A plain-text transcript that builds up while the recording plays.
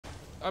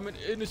I'm an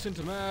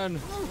innocent man.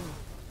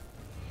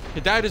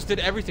 Your dad just did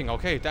everything.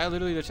 Okay, dad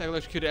literally just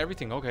executed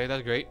everything. Okay,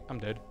 that's great. I'm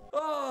dead.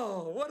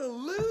 Oh, what a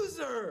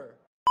loser!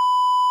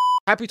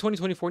 Happy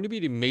 2024. Going to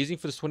be amazing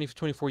for this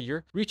 2024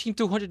 year. Reaching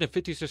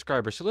 250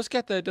 subscribers. So let's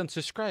get that done.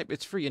 Subscribe.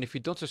 It's free. And if you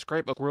don't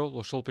subscribe, Palworld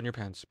will show up in your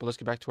pants. But let's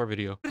get back to our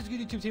video. What is good,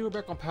 YouTube team? We're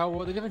back on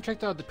Palworld. If you haven't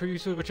checked out the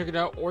previous video, go check it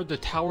out. Or the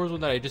towers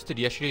one that I just did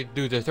yesterday.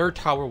 Dude, the third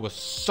tower was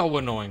so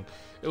annoying.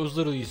 It was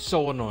literally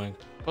so annoying.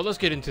 But let's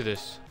get into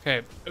this.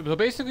 Okay, so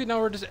basically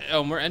now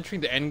we're entering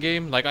the end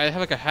game. Like I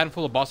have like a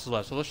handful of bosses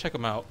left, so let's check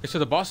them out. Okay, so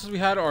the bosses we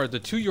had are the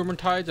 2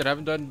 Yormentides that I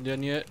haven't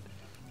done yet.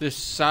 This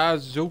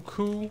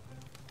Sazoku,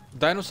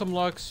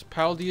 Dinosamlux,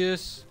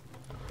 Paldius,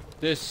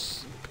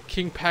 this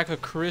King Paka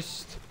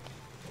Christ,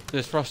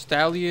 this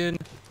Frostallion,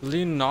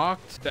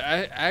 Leonoct, the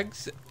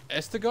Ags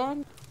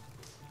Estegon,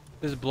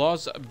 this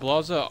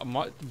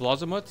Blazamut,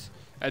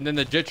 and then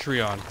the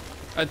Jetrion.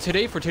 And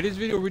today, for today's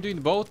video, we're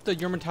doing both the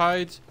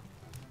Yormentides,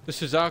 the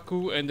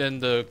Suzaku, and then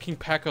the King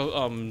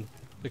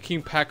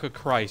Paka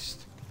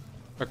Christ.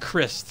 Or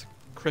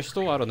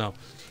Crystal? I don't know.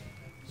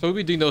 So we'll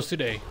be doing those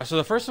today. So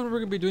the first one we're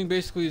going to be doing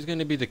basically is going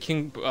to be the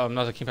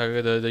not the King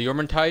Paka, the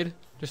Yormentide.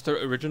 Just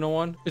the original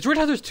one. It's weird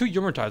how there's 2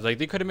 Yormentides. Like,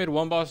 they could have made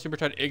one boss,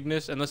 Yormentide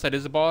Ignis, unless that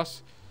is a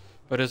boss.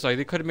 But it's like,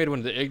 they could have made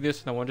one the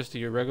Ignis and one just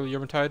the regular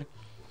Yormentide.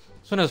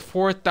 This one has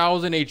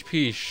 4,000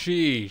 HP.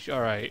 Sheesh.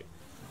 Alright.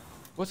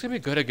 What's going to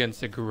be good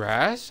against the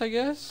grass, I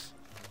guess?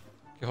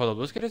 Okay, hold up.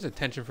 Let's get his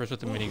attention first with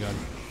the minigun.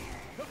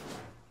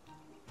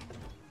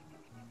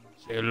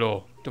 Say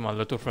hello to my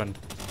little friend.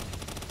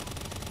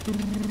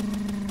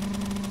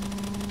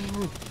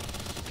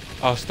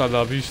 Hasta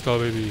la vista,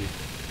 baby.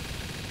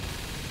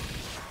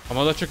 I'm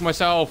electric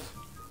myself.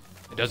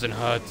 It doesn't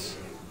hurt.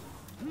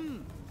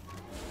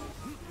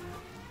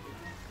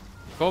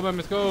 Go,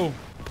 Mammoth, go.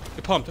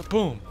 Get pumped.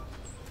 Boom.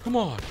 Come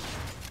on.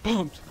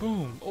 Pumped.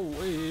 Boom. Oh,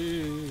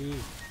 hey.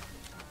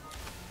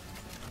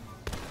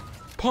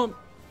 Pump.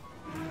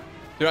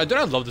 Dude,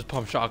 I love this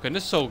pump shotgun.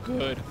 It's so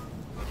good.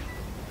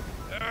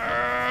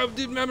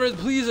 Dude, remember,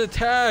 please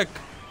attack.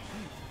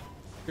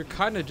 You're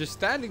kind of just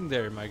standing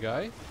there, my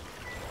guy.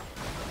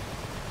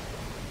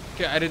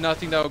 Okay, I did not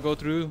think that would go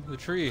through the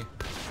tree.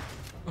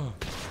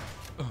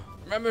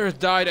 Mammoth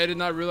died. I did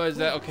not realize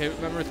that. Okay,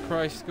 Mammoth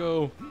Christ,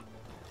 go.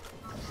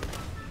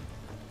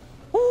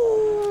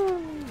 Woo!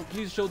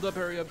 Please shield up.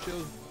 Hurry up,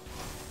 shield.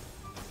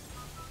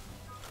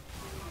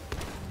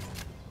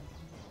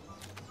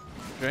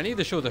 Dude, I need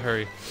the shield to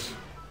hurry.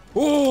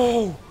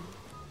 Whoa!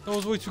 That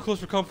was way too close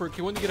for comfort.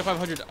 Okay, when you get a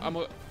 500, I'm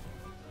gonna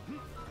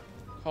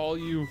call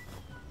you.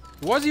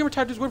 Why is the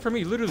Yormentiide just win for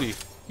me? Literally,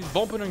 he's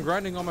bumping and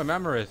grinding on my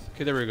Mammoth.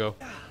 Okay, there we go.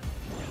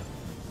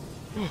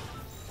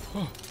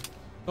 That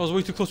was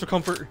way too close for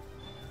comfort.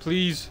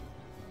 Please.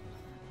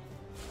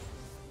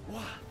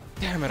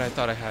 Damn it, I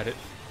thought I had it.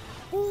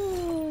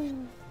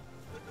 Come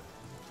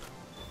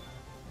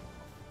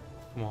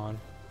on.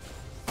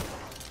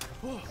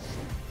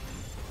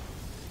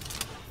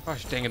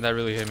 Gosh dang it, that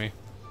really hit me.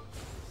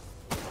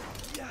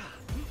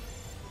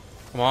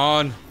 Come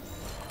on.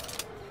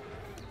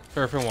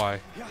 Fairfin, why?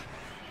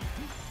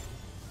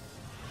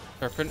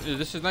 Fairfin,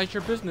 this is not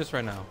your business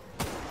right now.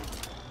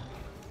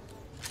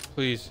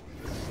 Please.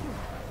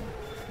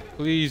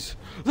 Please.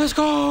 Let's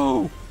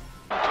go!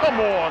 Come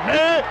on,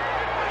 man!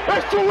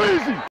 That's too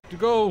easy!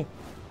 Go!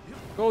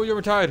 Go,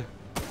 Yormentiide!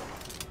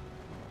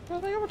 Go,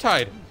 the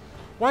Yormentiide!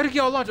 Why did he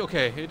all launch?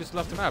 Okay, he just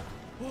left the map.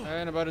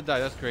 And about to die,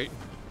 that's great.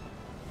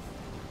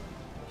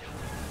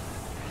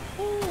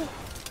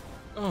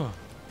 Oh.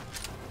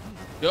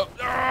 Yup.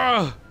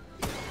 Ah!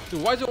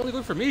 Dude, why is it only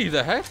going for me?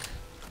 The heck?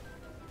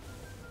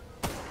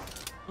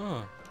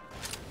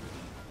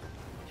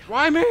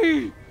 Why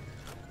me?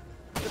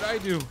 What did I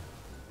do?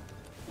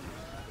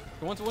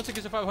 Once it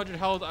gets to 500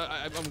 health,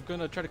 I'm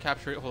gonna try to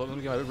capture it. Hold on, let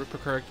me get my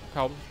correct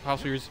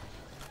house ears.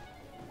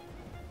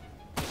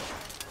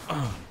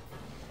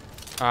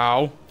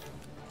 Ow.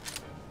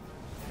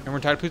 And we're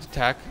tired. Please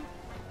attack.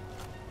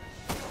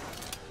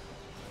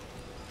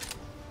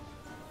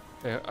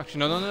 Okay, actually,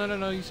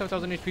 no. You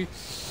 7,000 HP.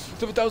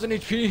 7,000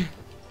 HP.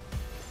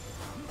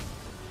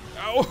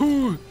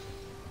 Ow!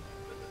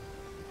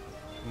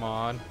 Come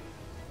on.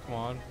 Come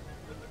on.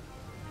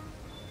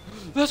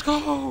 Let's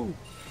go!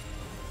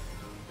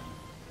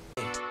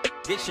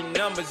 Get your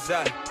numbers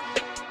up.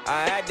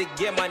 I had to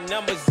get my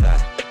numbers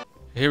up.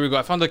 Here we go.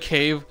 I found the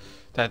cave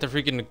that the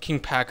freaking King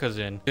Paka's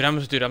in.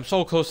 Dude, I'm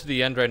so close to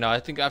the end right now. I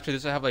think after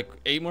this I have like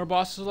 8 more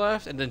bosses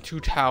left and then 2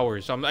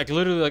 towers. So I'm like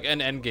literally like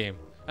end game.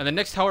 And the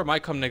next tower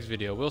might come next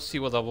video. We'll see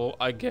what level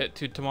I get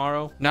to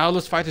tomorrow. Now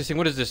let's fight this thing.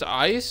 What is this?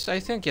 Ice? I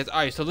think. Yes,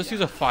 ice. So let's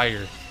use a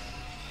fire.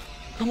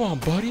 Come on,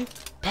 buddy.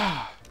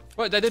 Bah.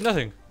 What? That did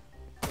nothing.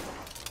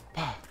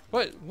 Bah.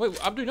 What? Wait,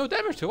 I'm doing no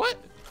damage to what?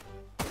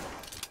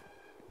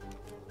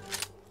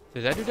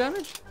 Did that do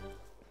damage?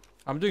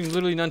 I'm doing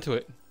literally none to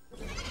it.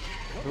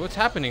 Wait, what's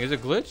happening? Is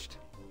it glitched?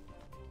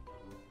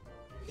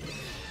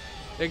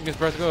 Ignis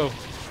breath, go.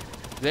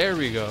 There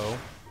we go.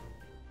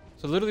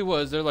 So literally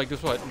what is there like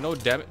this? What? No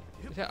damage.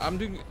 I'm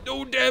doing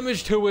no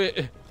damage to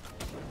it.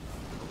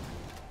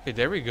 Okay,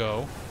 there we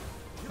go.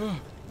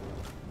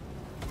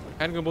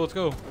 Handgun bullets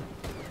go.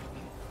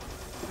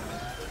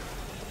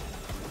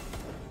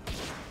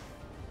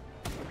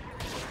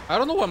 I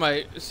don't know why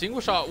my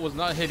single shot was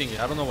not hitting it.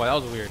 I don't know why. That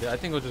was weird. I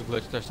think it was just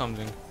glitched or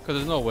something. Because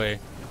there's no way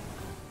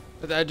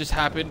that just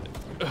happened.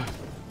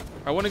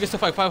 I want to get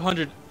stuff like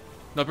 500.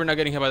 Nope, we're not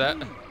getting hit by that.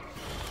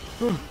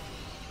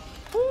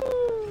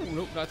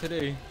 Nope, not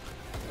today.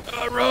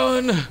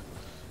 Run!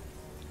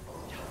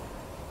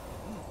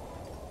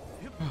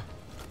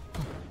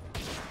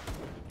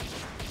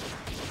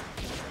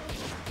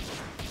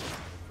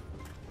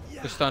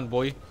 The stun,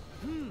 boy.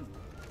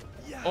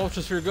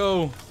 Ultra Sphere,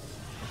 go.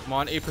 Come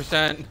on,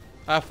 8%.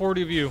 I have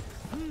 40 of you.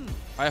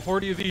 I have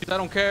 40 of these. I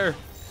don't care.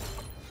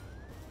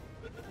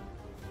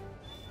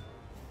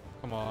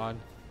 Come on.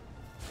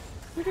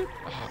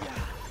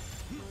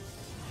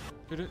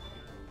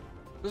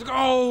 Let's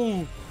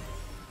go.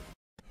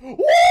 Woo!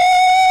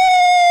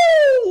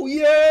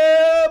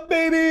 Yeah,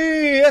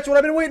 baby! That's what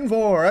I've been waiting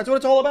for. That's what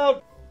it's all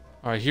about.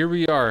 All right, here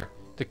we are.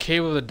 The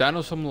cave of the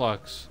Dinosaur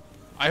Lux.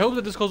 I hope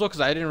that this goes well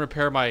because I didn't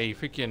repair my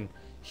freaking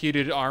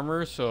heated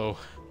armor, so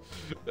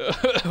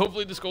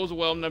hopefully this goes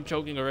well. And I'm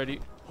choking already.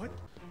 What?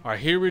 All right,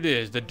 here it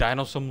is, the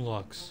Dinosaur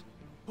Lux.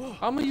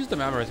 I'm gonna use the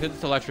Mammoth because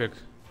it's electric.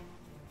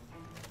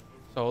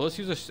 So let's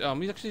use this.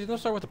 Actually,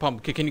 let's start with the pump.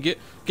 Okay, can you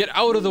get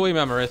out of the way,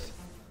 Mammoth?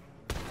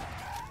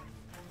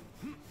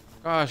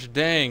 Gosh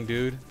dang,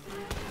 dude.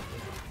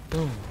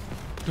 Boom,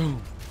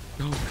 boom,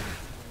 boom,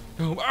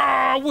 boom.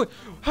 Ah, what?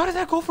 How did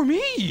that go for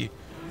me?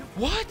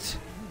 What?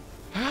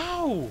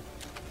 How?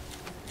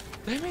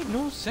 That made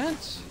no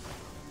sense.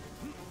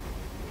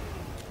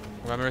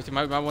 Mammoth, you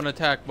might want to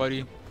attack,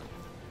 buddy.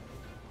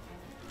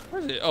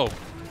 Where is it? Oh,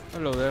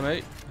 hello there,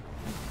 mate.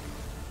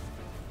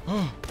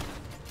 Oh.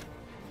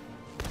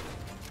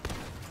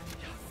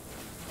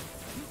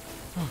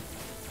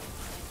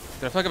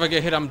 I feel like if I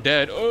get hit, I'm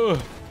dead. Ugh.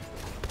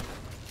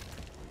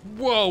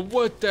 Whoa,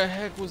 what the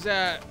heck was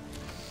that?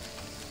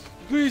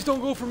 Please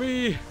don't go for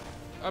me.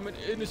 I'm an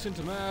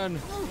innocent man.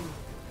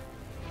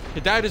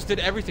 The dad just did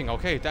everything.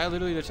 Okay, dad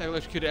literally just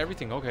executed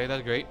everything. Okay,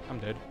 that's great. I'm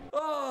dead.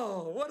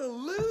 Oh, what a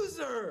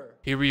loser!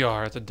 Here we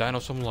are at the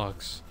Dinosaur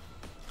Lux.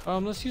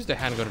 Let's use the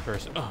handgun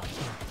first.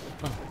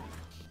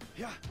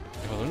 Yeah.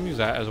 Oh, let me use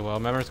that as well.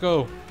 Remember, let's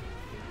go.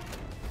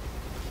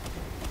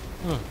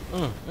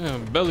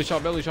 Belly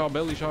shot, belly shot,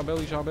 belly shot,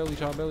 belly shot, belly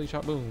shot, belly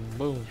shot. Boom,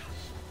 boom.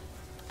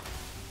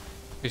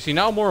 You see,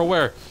 now I'm more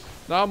aware.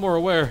 Now I'm more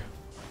aware.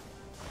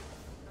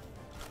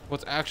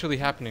 What's actually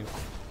happening?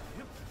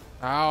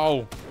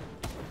 Ow.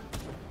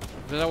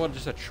 Is that what,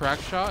 just a track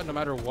shot no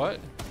matter what?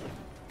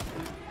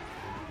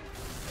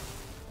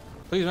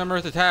 Please remember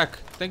to attack.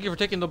 Thank you for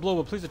taking the blow,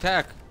 but please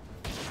attack.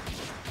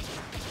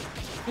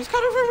 He's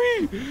coming for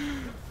me.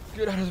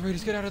 Get out of the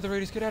radius, get out of the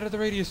radius, get out of the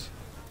radius.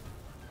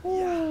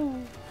 Yeah.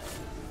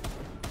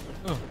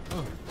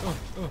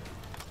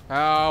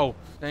 Ow.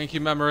 Thank you,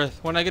 Memorith.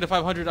 When I get a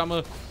 500, I'm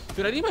a...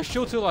 Dude, I need my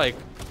shield to, like,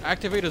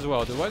 activate as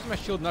well. Dude, why is my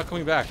shield not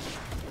coming back?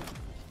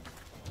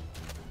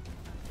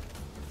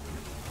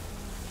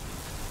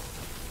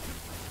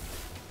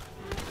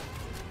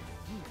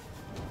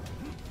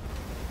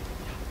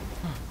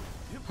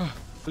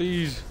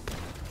 Please.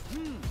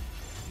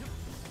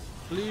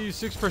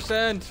 Please,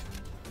 6%.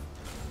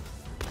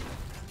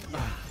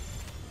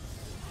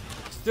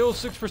 Still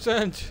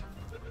 6%.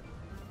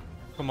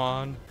 Come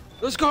on.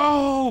 Let's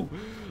go!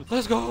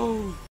 Let's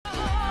go!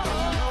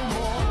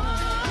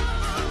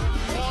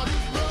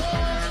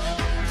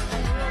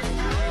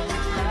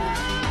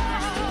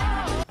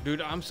 Dude,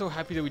 I'm so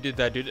happy that we did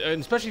that, dude. And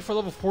especially for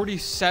level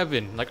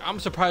 47. Like, I'm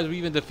surprised we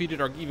even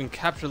defeated or even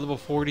captured level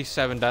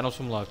 47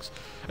 Dinosaur Lux.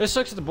 It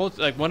sucks that both,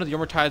 like, one of the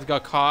armor tides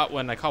got caught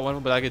when I caught one of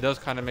them, but like, it does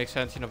kind of make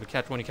sense, you know, if you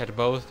catch one, you catch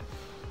both.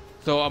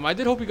 So, I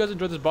did hope you guys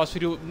enjoyed this boss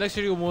video. Next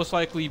video will most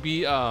likely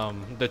be,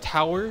 the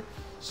tower.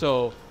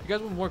 So, if you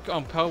guys want more,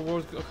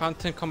 Palworld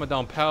content, comment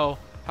down Pal.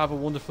 Have a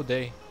wonderful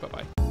day.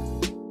 Bye-bye.